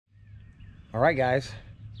All right, guys,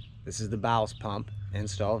 this is the ballast pump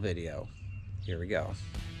install video. Here we go.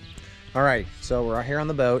 All right, so we're out here on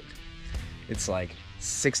the boat. It's like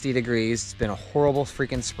 60 degrees. It's been a horrible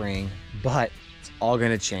freaking spring, but it's all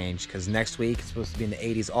gonna change because next week it's supposed to be in the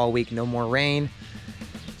 80s all week, no more rain.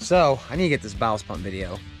 So I need to get this ballast pump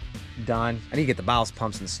video done. I need to get the ballast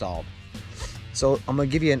pumps installed. So I'm gonna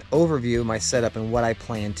give you an overview of my setup and what I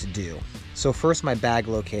plan to do. So first, my bag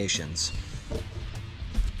locations.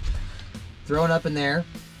 Thrown up in there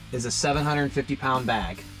is a 750-pound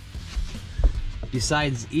bag.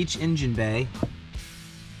 Besides each engine bay,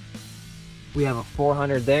 we have a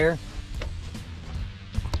 400 there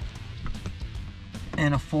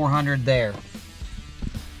and a 400 there.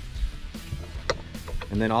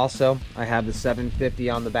 And then also I have the 750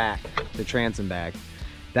 on the back, the transom bag.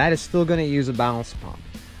 That is still going to use a balance pump.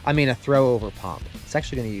 I mean a throw over pump. It's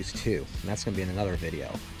actually going to use two, and that's going to be in another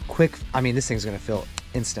video. Quick, I mean this thing's going to fill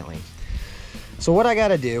instantly. So what I got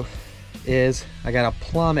to do is I got to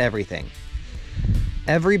plumb everything.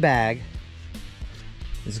 Every bag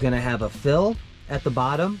is going to have a fill at the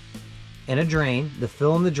bottom and a drain. The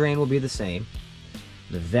fill and the drain will be the same.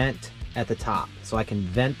 The vent at the top, so I can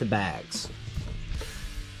vent the bags.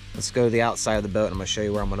 Let's go to the outside of the boat and I'm going to show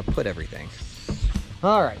you where I'm going to put everything.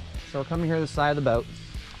 All right, so we're coming here to the side of the boat,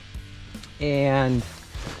 and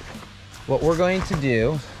what we're going to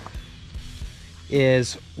do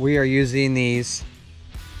is we are using these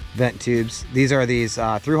vent tubes. These are these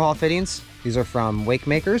through-haul fittings. These are from Wake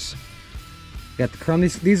Makers. Got the chrome.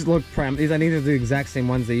 These look prime. These I think are the exact same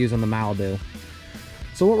ones they use on the Malibu.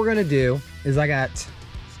 So what we're gonna do is I got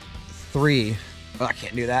three. Oh, I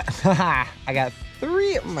can't do that. I got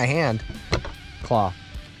three in my hand. Claw.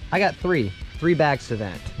 I got three bags to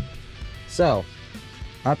vent. So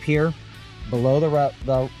up here below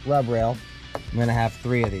the rub rail, I'm gonna have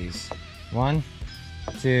three of these. 1,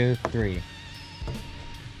 2, 3.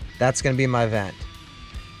 That's gonna be my vent.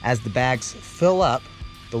 As the bags fill up,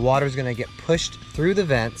 the water is gonna get pushed through the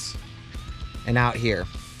vents and out here.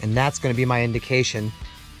 And that's gonna be my indication.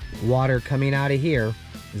 Water coming out of here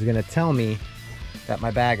is gonna tell me that my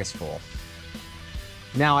bag is full.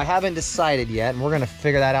 Now I haven't decided yet, and we're gonna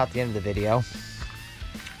figure that out at the end of the video.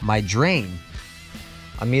 My drain,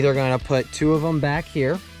 I'm either gonna put 2 of them back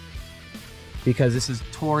here because this is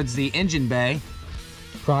towards the engine bay,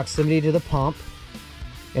 proximity to the pump,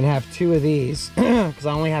 and have 2 of these because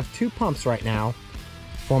I only have 2 pumps right now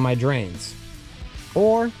for my drains.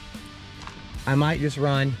 Or I might just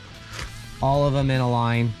run all of them in a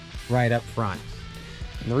line right up front.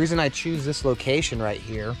 And the reason I choose this location right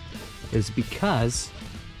here is because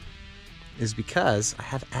I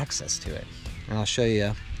have access to it. And I'll show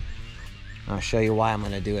you why I'm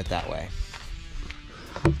going to do it that way.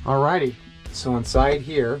 Alrighty, so inside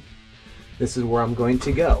here, this is where I'm going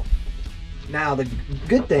to go. Now the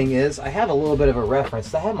good thing is I have a little bit of a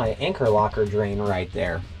reference. I have my anchor locker drain right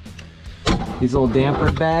there. These little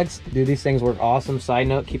damper bags, dude, these things work awesome. Side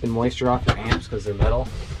note, keeping moisture off your amps because they're metal.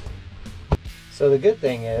 So the good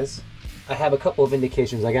thing is I have a couple of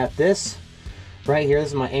indications. I got this right here. This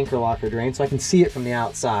is my anchor locker drain, so I can see it from the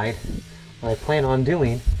outside. What I plan on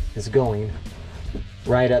doing is going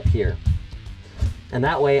right up here. And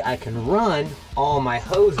that way I can run all my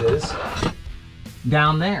hoses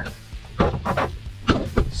down there.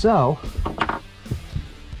 So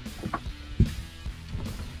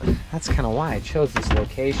that's kind of why I chose this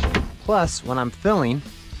location. Plus, when I'm filling,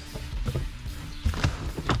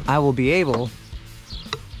 I will be able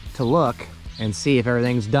to look and see if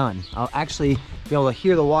everything's done. I'll actually be able to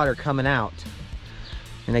hear the water coming out.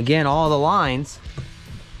 And again, all the lines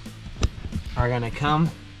are gonna come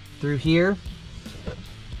through here,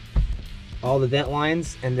 all the vent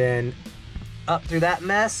lines, and then up through that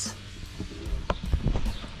mess,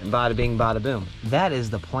 and bada bing, bada boom. That is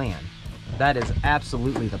the plan. That is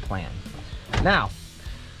absolutely the plan. Now,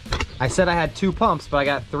 I said I had 2 pumps, but I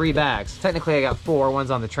got 3 bags. Technically I got 4, one's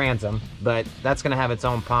on the transom, but that's gonna have its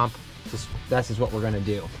own pump. That's just what we're gonna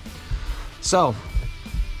do. So,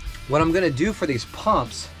 what I'm gonna do for these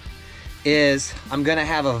pumps is I'm gonna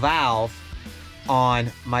have a valve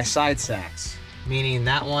on my side sacks, meaning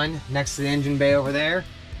that one next to the engine bay over there,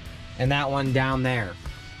 and that one down there.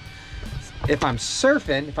 If I'm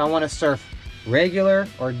surfing, if I wanna surf regular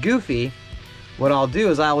or goofy, what I'll do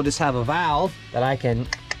is I will just have a valve that I can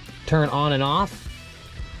turn on and off.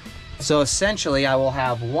 So essentially I will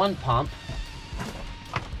have 1 pump,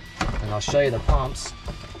 and I'll show you the pumps.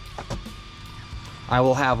 I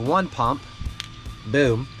will have 1 pump,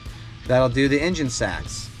 boom, that'll do the engine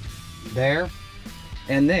sacks. There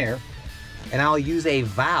and there. And I'll use a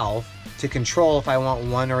valve to control if I want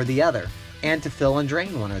one or the other, and to fill and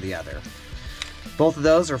drain one or the other. Both of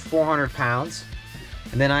those are 400 pounds.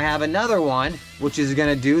 And then I have another one, which is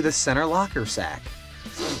gonna do the center locker sack.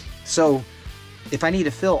 So if I need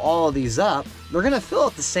to fill all of these up, they're gonna fill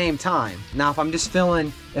at the same time. Now, if I'm just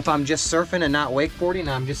surfing and not wakeboarding,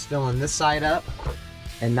 I'm just filling this side up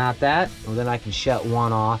and not that, well, then I can shut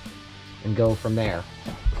one off and go from there.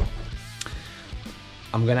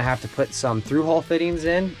 I'm gonna have to put some through-hole fittings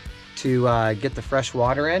in to get the fresh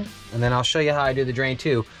water in, and then I'll show you how I do the drain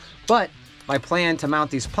too. But my plan to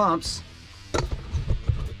mount these pumps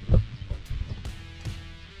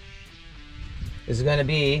is gonna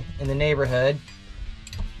be in the neighborhood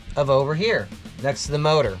of over here, next to the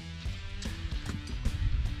motor.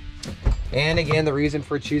 And again, the reason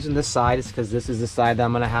for choosing this side is because this is the side that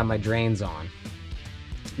I'm gonna have my drains on.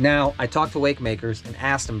 Now, I talked to wake makers and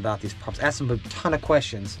asked them about these pumps, asked them a ton of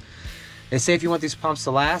questions. They say if you want these pumps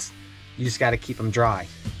to last, you just gotta keep them dry.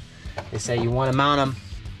 They say you wanna mount them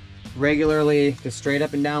regularly, just straight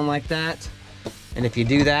up and down like that. And if you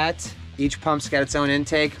do that, each pump's got its own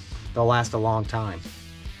intake, they'll last a long time.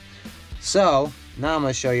 So, now I'm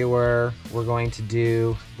gonna show you where we're going to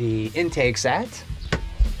do the intakes at.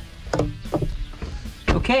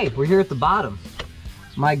 Okay, we're here at the bottom.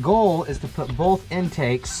 My goal is to put both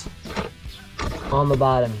intakes on the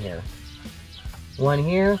bottom here. One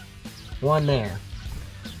here, one there.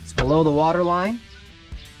 It's below the water line.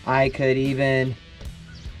 I could even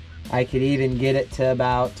get it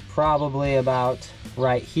to probably about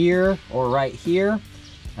right here or right here.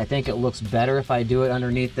 I think it looks better if I do it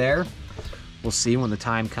underneath there. We'll see when the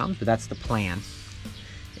time comes, but that's the plan.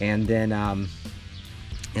 And then, and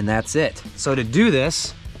that's it. So to do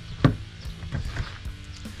this,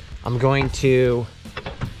 I'm going to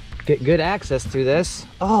get good access through this.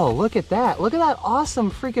 Oh, look at that. Look at that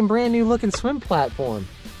awesome freaking brand new looking swim platform.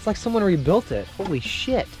 It's like someone rebuilt it. Holy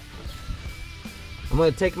shit. I'm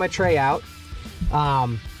gonna take my tray out.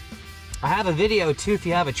 I have a video too if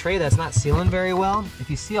you have a tray that's not sealing very well.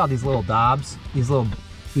 If you see all these little dobs, these little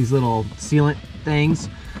sealant things,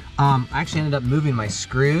 I actually ended up moving my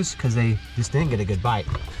screws because they just didn't get a good bite.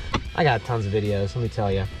 I got tons of videos, let me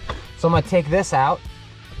tell you. So I'm gonna take this out,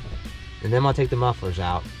 and then I'm gonna take the mufflers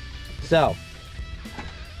out. So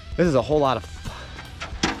this is a whole lot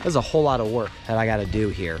of work that I gotta do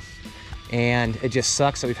here. And it just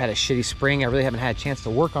sucks that we've had a shitty spring. I really haven't had a chance to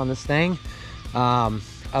work on this thing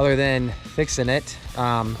other than fixing it.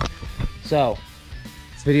 So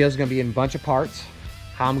this video is gonna be in a bunch of parts,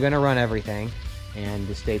 how I'm gonna run everything, and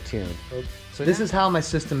just stay tuned. So this is how my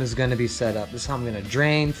system is gonna be set up. This is how I'm gonna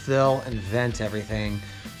drain, fill, and vent everything.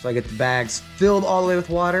 So I get the bags filled all the way with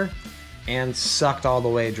water and sucked all the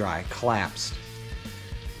way dry, collapsed.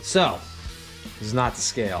 So, this is not to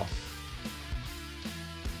scale.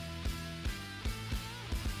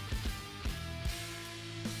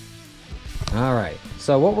 All right,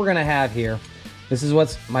 so what we're gonna have here, this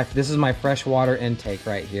is my fresh water intake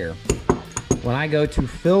right here. When I go to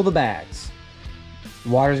fill the bags,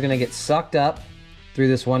 water is gonna get sucked up through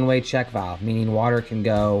this one-way check valve, meaning water can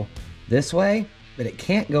go this way, but it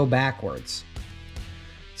can't go backwards.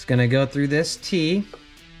 It's gonna go through this T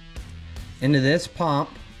into this pump,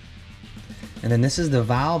 and then this is the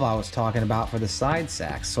valve I was talking about for the side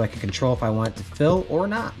sacks, so I can control if I want it to fill or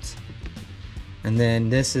not. And then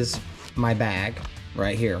this is my bag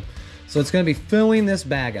right here. So it's gonna be filling this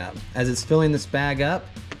bag up. As it's filling this bag up,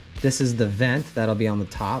 this is the vent that'll be on the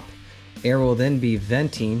top. Air will then be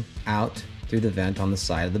venting out through the vent on the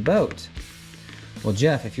side of the boat. Well,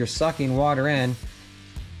 Jeff, if you're sucking water in,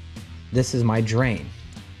 this is my drain.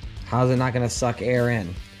 How is it not gonna suck air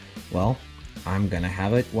in? Well, I'm gonna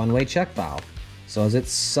have a one-way check valve. So as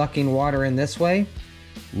it's sucking water in this way,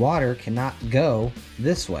 water cannot go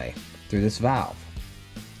this way through this valve.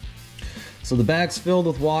 So the bag's filled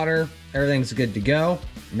with water, everything's good to go.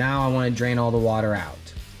 Now I wanna drain all the water out.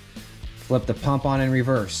 Flip the pump on in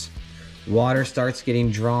reverse. Water starts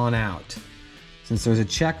getting drawn out. Since there's a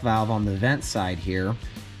check valve on the vent side here,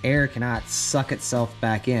 air cannot suck itself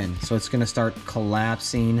back in, so it's gonna start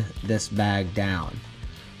collapsing this bag down.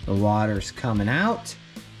 The water's coming out,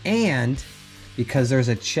 and because there's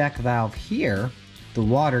a check valve here, the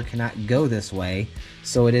water cannot go this way,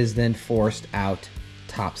 so it is then forced out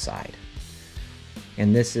topside.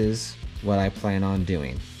 And this is what I plan on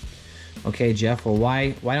doing. Okay, Jeff, well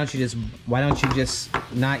why don't you just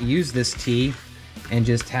not use this T and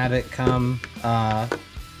just have it come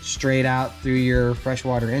straight out through your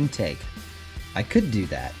freshwater intake? I could do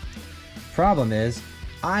that. Problem is,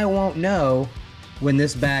 I won't know when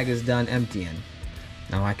this bag is done emptying.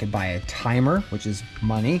 Now I could buy a timer, which is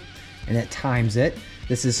money, and it times it.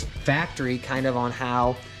 This is factory kind of on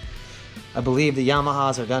how I believe the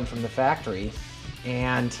Yamahas are done from the factory.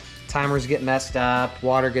 and timers get messed up,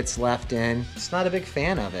 water gets left in. It's not a big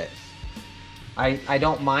fan of it. I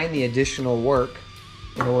don't mind the additional work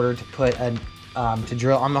in order to put a to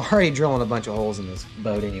drill. I'm already drilling a bunch of holes in this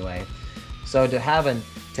boat anyway. So to have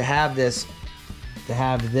this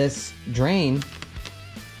drain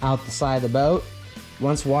out the side of the boat,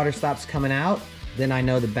 once water stops coming out, then I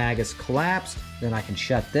know the bag is collapsed. Then I can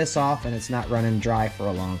shut this off and it's not running dry for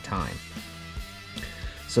a long time.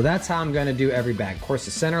 So that's how I'm going to do every bag. Of course,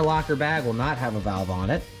 the center locker bag will not have a valve on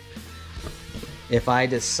it. If I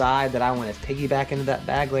decide that I want to piggyback into that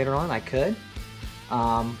bag later on, I could.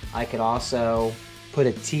 I could also put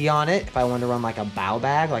a T on it if I wanted to run like a bow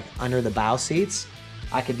bag, like under the bow seats.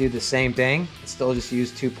 I could do the same thing, still just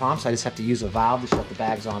use 2 pumps. I just have to use a valve to shut the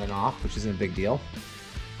bags on and off, which isn't a big deal.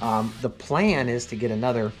 The plan is to get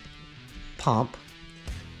another pump,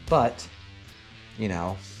 but, you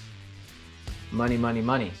know, money, money,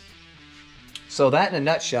 money. So that in a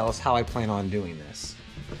nutshell is how I plan on doing this.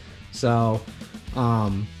 So,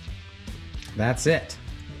 that's it.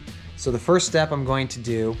 So the first step I'm going to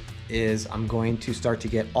do is I'm going to start to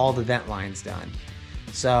get all the vent lines done.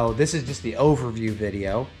 So this is just the overview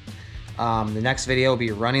video. The next video will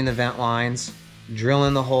be running the vent lines,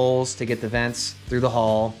 drilling the holes to get the vents through the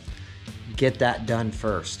hull. Get that done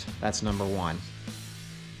first. That's number 1.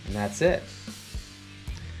 And that's it.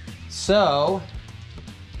 So,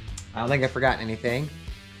 I don't think I've forgotten anything.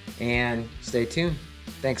 And stay tuned.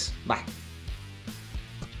 Thanks. Bye.